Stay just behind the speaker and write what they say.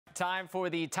Time for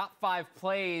the top 5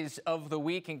 plays of the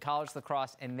week in college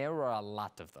lacrosse, and there were a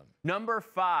lot of them. Number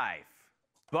 5,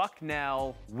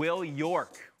 Bucknell, Will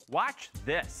York. Watch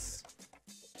this.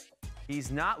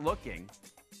 He's not looking,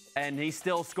 and he's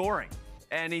still scoring,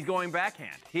 and he's going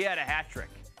backhand. He had a hat trick.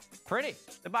 Pretty.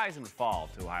 The Bison would fall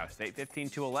to Ohio State,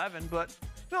 15-11, but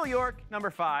Will York,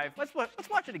 number 5. Let's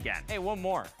watch it again. Hey, one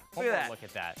more. Look at that. Look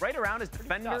at that. Right around his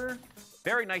defender.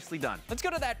 Very nicely done. Let's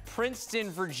go to that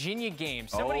Princeton-Virginia game.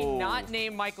 Somebody not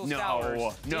named Michael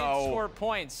Sowers did score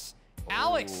points.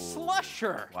 Alex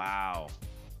Slusher. Wow.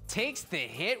 Takes the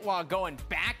hit while going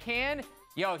backhand.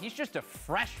 Yo, he's just a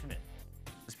freshman.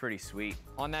 It's pretty sweet.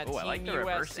 On that Team I like the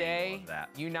reverse angle of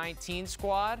that. U19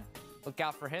 squad. Look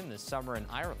out for him this summer in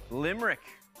Ireland. Limerick.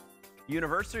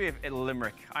 University of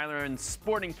Limerick, Ireland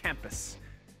Sporting Campus.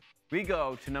 We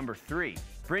go to number 3,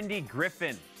 Brindy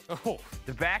Griffin. Oh,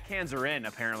 the backhands are in,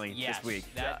 apparently, this week.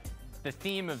 The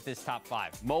theme of this top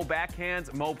 5. Mo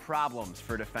backhands, mo problems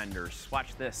for defenders.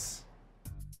 Watch this.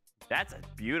 That's a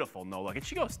beautiful no-look. And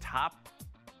she goes top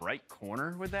right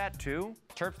corner with that, too.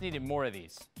 Terps needed more of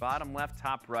these. Bottom left,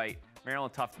 top right.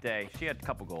 Maryland, tough day. She had a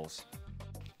couple goals.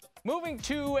 Moving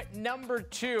to number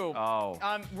 2.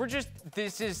 Oh.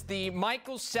 This is the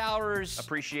Michael Sowers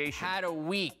appreciation. Had a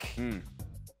week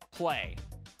play.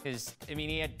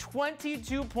 He had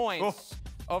 22 points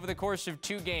over the course of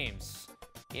 2 games.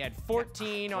 He had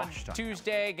 14 on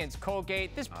Tuesday against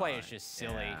Colgate. This play is just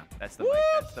silly. Yeah. That's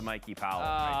the Mikey Powell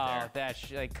right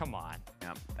there. Come on.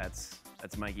 Yep, that's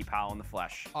Mikey Powell in the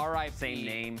flesh. All right. Same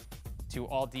name. To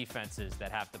all defenses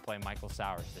that have to play Michael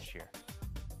Sowers this year.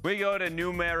 We go to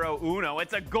numero uno.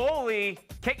 It's a goalie,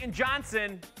 Keaton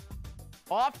Johnson,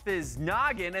 off his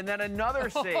noggin, and then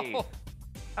another save. How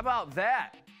about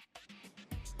that?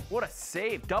 What a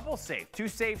save. Double save. 2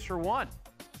 saves for 1.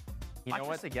 You know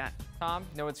what, again. Tom?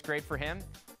 You know what's great for him?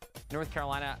 North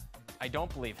Carolina, I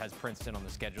don't believe, has Princeton on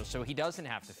the schedule, so he doesn't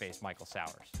have to face Michael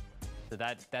Sowers. So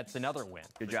that's another win.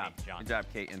 Good job. Good job,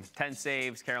 Keaton. 10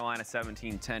 saves, Carolina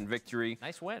 17-10 victory.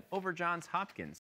 Nice win. Over Johns Hopkins.